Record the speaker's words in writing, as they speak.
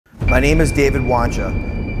My name is David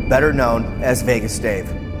Wancha, better known as Vegas Dave.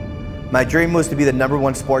 My dream was to be the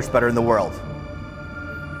 #1 sports bettor in the world.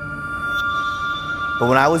 But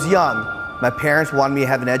when I was young, my parents wanted me to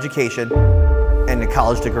have an education and a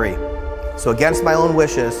college degree. So against my own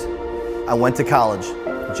wishes, I went to college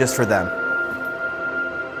just for them.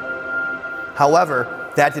 However,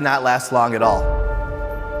 that did not last long at all.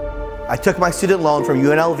 I took my student loan from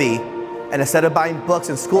UNLV, and instead of buying books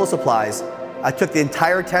and school supplies, I took the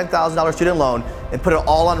entire $10,000 student loan and put it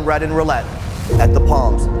all on red and roulette at the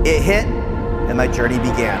Palms. It hit, and my journey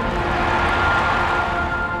began.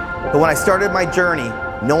 But when I started my journey,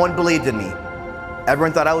 no one believed in me.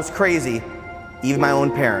 Everyone thought I was crazy, even my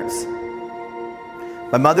own parents.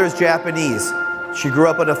 My mother is Japanese. She grew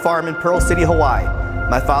up on a farm in Pearl City, Hawaii.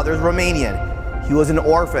 My father is Romanian. He was an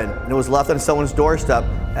orphan and was left on someone's doorstep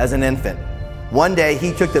as an infant. One day,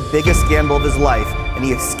 he took the biggest gamble of his life, and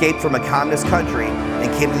he escaped from a communist country and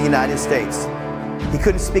came to the United States. He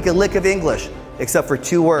couldn't speak a lick of English except for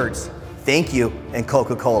 2 words, thank you and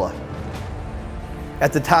Coca-Cola.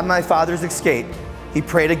 At the time of my father's escape, he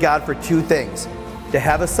prayed to God for 2 things: to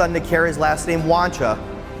have a son to carry his last name Wancha,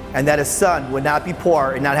 and that his son would not be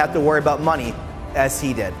poor and not have to worry about money as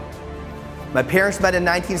he did. My parents met in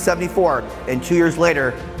 1974, and 2 years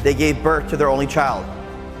later, they gave birth to their only child.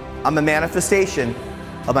 I'm a manifestation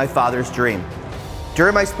of my father's dream.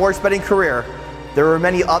 During my sports betting career, there were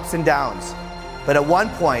many ups and downs, but at one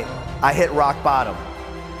point, I hit rock bottom.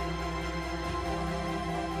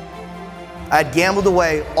 I had gambled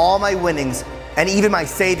away all my winnings and even my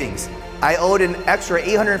savings. I owed an extra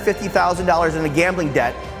 $850,000 in a gambling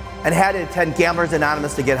debt and had to attend Gamblers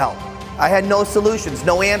Anonymous to get help. I had no solutions,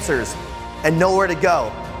 no answers, and nowhere to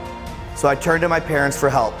go. So I turned to my parents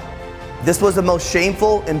for help. This was the most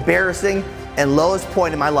shameful, embarrassing, and lowest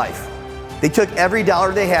point in my life. They took every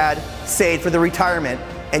dollar they had, saved for the retirement,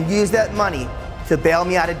 and used that money to bail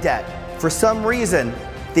me out of debt. For some reason,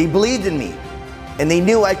 they believed in me, and they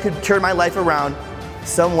knew I could turn my life around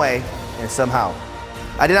some way and somehow.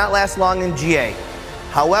 I did not last long in GA.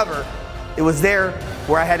 However, it was there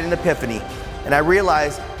where I had an epiphany, and I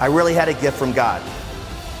realized I really had a gift from God.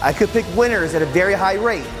 I could pick winners at a very high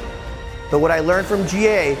rate, but what I learned from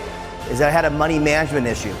GA is that I had a money management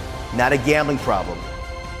issue, not a gambling problem.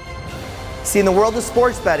 See, in the world of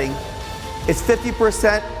sports betting, it's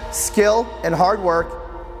 50% skill and hard work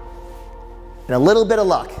and a little bit of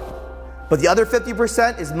luck. But the other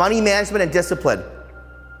 50% is money management and discipline.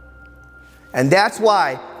 And that's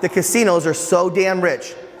why the casinos are so damn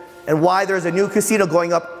rich, and why there's a new casino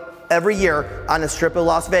going up every year on the Strip of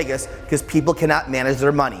Las Vegas, because people cannot manage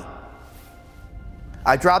their money.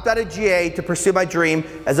 I dropped out of GA to pursue my dream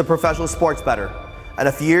as a professional sports bettor. And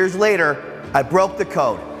a few years later, I broke the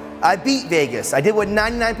code. I beat Vegas. I did what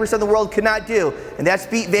 99% of the world could not do, and that's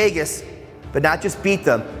beat Vegas, but not just beat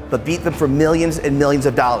them, but beat them for millions and millions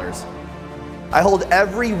of dollars. I hold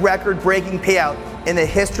every record-breaking payout in the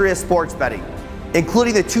history of sports betting,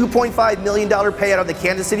 including the $2.5 million payout on the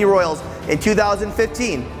Kansas City Royals in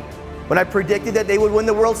 2015, when I predicted that they would win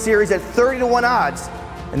the World Series at 30-to-1 odds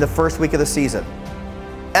in the first week of the season.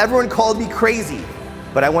 Everyone called me crazy,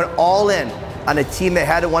 but I went all in on a team that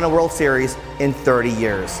hadn't won a World Series in 30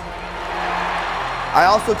 years. I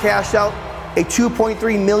also cashed out a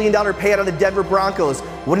 $2.3 million payout on the Denver Broncos,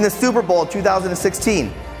 winning the Super Bowl in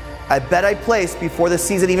 2016. I bet I placed before the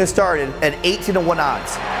season even started at 18-to-1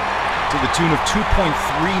 odds. To the tune of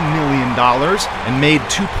 $2.3 million and made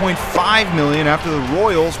 $2.5 million after the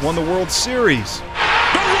Royals won the World Series. The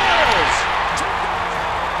Royals!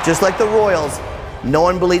 Just like the Royals, no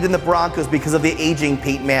one believed in the Broncos because of the aging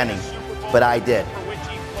Peyton Manning, but I did.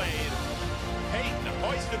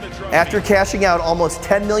 After cashing out almost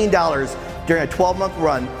 $10 million during a 12-month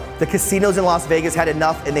run, the casinos in Las Vegas had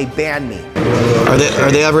enough and they banned me. Are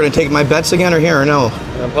they ever going to take my bets again or here or no?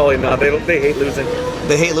 Probably not. They hate losing.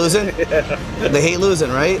 They hate losing? Yeah. They hate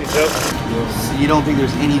losing, right? Yep. So you don't think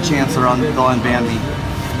there's any chance they'll unban me?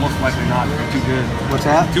 Most likely not. They're too good. What's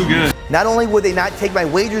that? Too good. Not only would they not take my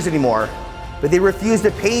wagers anymore, but they refused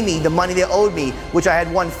to pay me the money they owed me, which I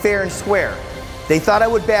had won fair and square. They thought I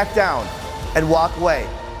would back down and walk away,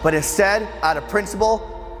 but instead, out of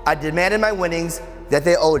principle, I demanded my winnings that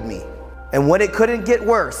they owed me. And when it couldn't get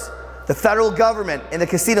worse, the federal government and the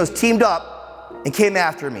casinos teamed up and came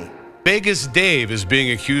after me. Vegas Dave is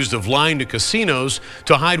being accused of lying to casinos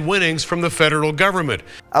to hide winnings from the federal government.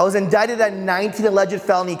 I was indicted on 19 alleged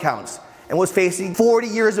felony counts and was facing 40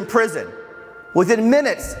 years in prison. Within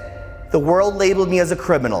minutes, the world labeled me as a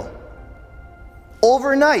criminal.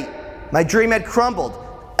 Overnight, my dream had crumbled.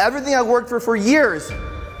 Everything I worked for years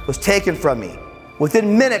was taken from me.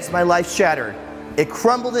 Within minutes, my life shattered. It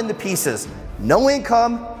crumbled into pieces. No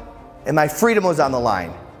income, and my freedom was on the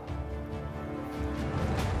line.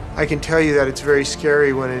 I can tell you that it's very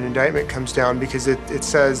scary when an indictment comes down because it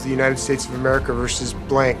says the United States of America versus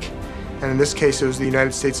blank. And in this case, it was the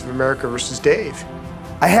United States of America versus Dave.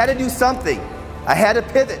 I had to do something. I had to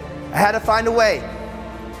pivot. I had to find a way.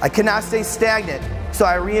 I could not stay stagnant, so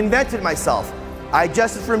I reinvented myself. I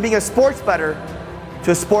adjusted from being a sports bettor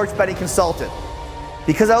to a sports betting consultant.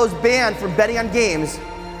 Because I was banned from betting on games,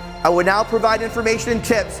 I would now provide information and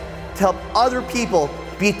tips to help other people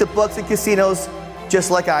beat the books and casinos just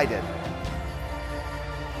like I did.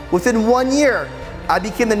 Within 1 year, I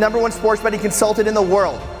became the #1 sports betting consultant in the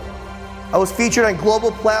world. I was featured on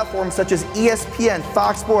global platforms such as ESPN,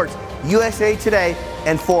 Fox Sports, USA Today,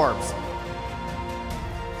 and Forbes.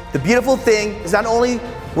 The beautiful thing is not only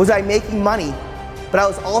was I making money, but I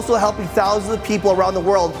was also helping thousands of people around the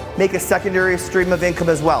world make a secondary stream of income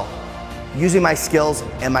as well, using my skills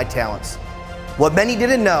and my talents. What many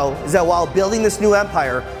didn't know is that while building this new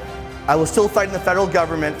empire, I was still fighting the federal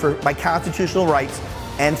government for my constitutional rights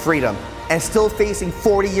and freedom, and still facing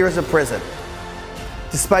 40 years in prison.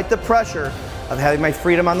 Despite the pressure of having my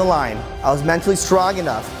freedom on the line, I was mentally strong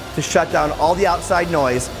enough to shut down all the outside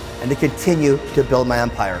noise and to continue to build my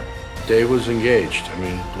empire. Dave was engaged. I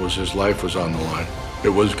mean, his life was on the line. It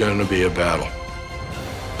was going to be a battle.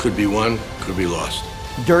 Could be won, could be lost.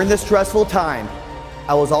 During this stressful time,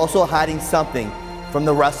 I was also hiding something from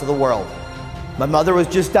the rest of the world. My mother was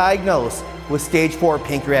just diagnosed with stage 4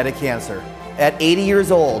 pancreatic cancer. At 80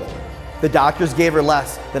 years old, the doctors gave her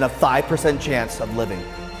less than a 5% chance of living.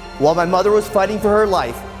 While my mother was fighting for her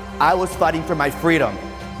life, I was fighting for my freedom.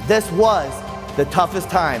 This was the toughest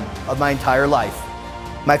time of my entire life.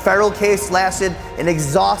 My federal case lasted an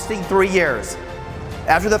exhausting 3 years.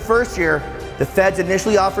 After the first year, the feds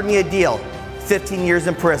initially offered me a deal, 15 years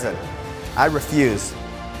in prison. I refused.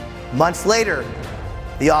 Months later,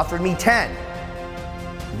 they offered me 10,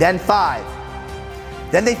 then 5.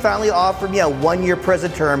 Then they finally offered me a 1-year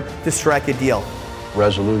prison term to strike a deal.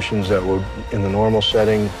 Resolutions that were in the normal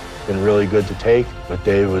setting been really good to take, but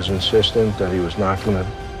Dave was insistent that he was not going to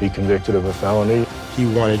be convicted of a felony. He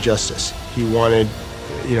wanted justice. He wanted,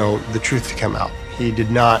 the truth to come out. He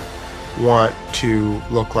did not want to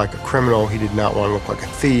look like a criminal. He did not want to look like a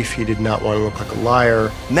thief. He did not want to look like a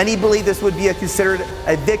liar. Many believe this would be considered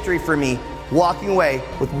a victory for me, walking away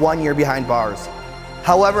with 1 year behind bars.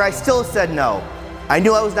 However, I still said no. I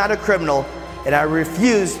knew I was not a criminal, and I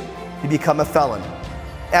refused to become a felon.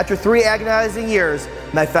 After 3 agonizing years,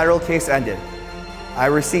 my federal case ended. I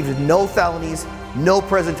received no felonies, no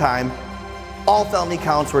prison time. All felony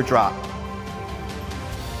counts were dropped.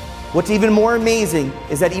 What's even more amazing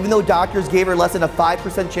is that even though doctors gave her less than a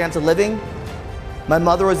 5% chance of living, my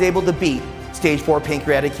mother was able to beat stage 4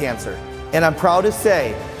 pancreatic cancer. And I'm proud to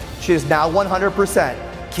say she is now 100%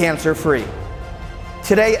 cancer-free.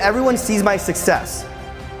 Today, everyone sees my success.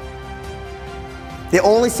 They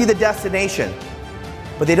only see the destination,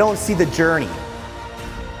 but they don't see the journey.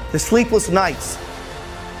 The sleepless nights,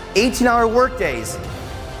 18-hour workdays,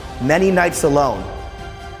 many nights alone.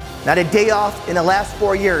 Not a day off in the last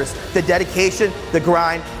 4 years. The dedication, the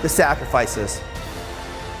grind, the sacrifices.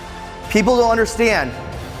 People don't understand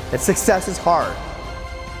that success is hard,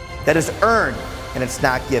 that it's earned and it's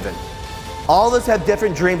not given. All of us have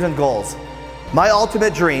different dreams and goals. My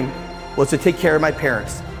ultimate dream was to take care of my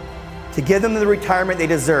parents, to give them the retirement they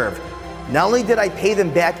deserve. Not only did I pay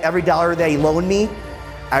them back every dollar they loaned me,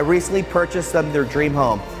 I recently purchased them their dream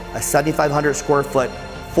home, a 7,500 square foot,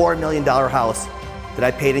 $4 million house that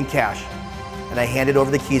I paid in cash, and I handed over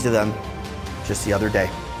the keys to them just the other day.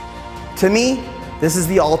 To me, this is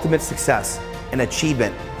the ultimate success and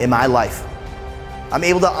achievement in my life. I'm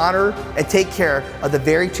able to honor and take care of the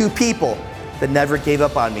very 2 people that never gave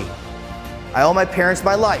up on me. I owe my parents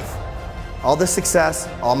my life. All the success,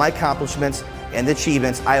 all my accomplishments, and the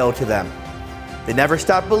achievements I owe to them. They never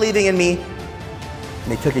stopped believing in me,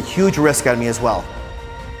 and they took a huge risk on me as well.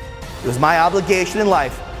 It was my obligation in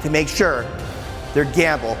life to make sure their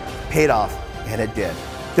gamble paid off, and it did.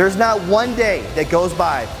 There's not one day that goes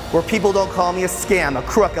by where people don't call me a scam, a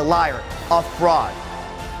crook, a liar, a fraud.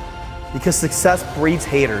 Because success breeds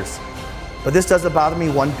haters. But this doesn't bother me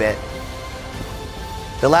one bit.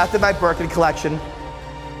 They laughed at my Birkin collection.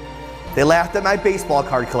 They laughed at my baseball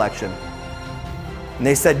card collection. And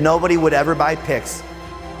they said nobody would ever buy pics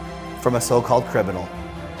from a so-called criminal.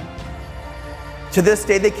 To this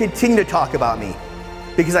day, they continue to talk about me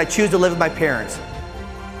because I choose to live with my parents.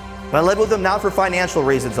 But I live with them not for financial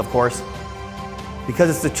reasons, of course, because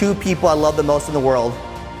it's the 2 people I love the most in the world,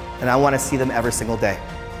 and I want to see them every single day.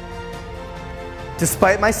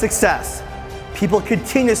 Despite my success, People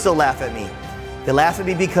continue to still laugh at me. They laugh at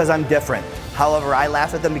me because I'm different. However, I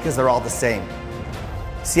laugh at them because they're all the same.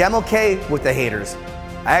 See, I'm okay with the haters.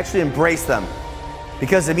 I actually embrace them.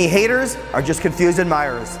 Because to me, haters are just confused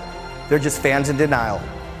admirers. They're just fans in denial.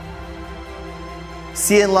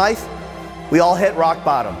 See, in life, we all hit rock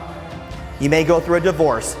bottom. You may go through a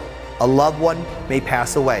divorce. A loved one may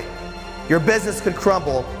pass away. Your business could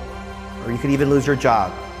crumble, or you could even lose your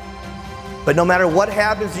job. But no matter what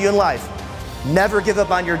happens to you in life, never give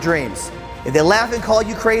up on your dreams. If they laugh and call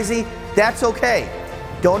you crazy, that's okay.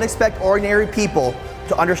 Don't expect ordinary people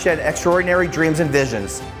to understand extraordinary dreams and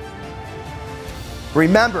visions.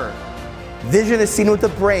 Remember, vision is seen with the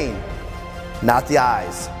brain, not the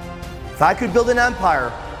eyes. If I could build an empire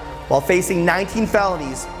while facing 19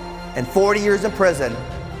 felonies and 40 years in prison,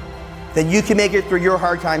 then you can make it through your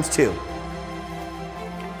hard times too.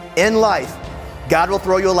 In life, God will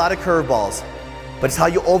throw you a lot of curveballs, but it's how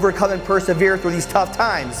you overcome and persevere through these tough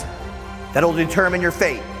times that will determine your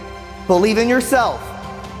fate. Believe in yourself,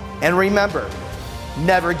 and remember,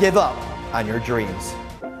 never give up on your dreams.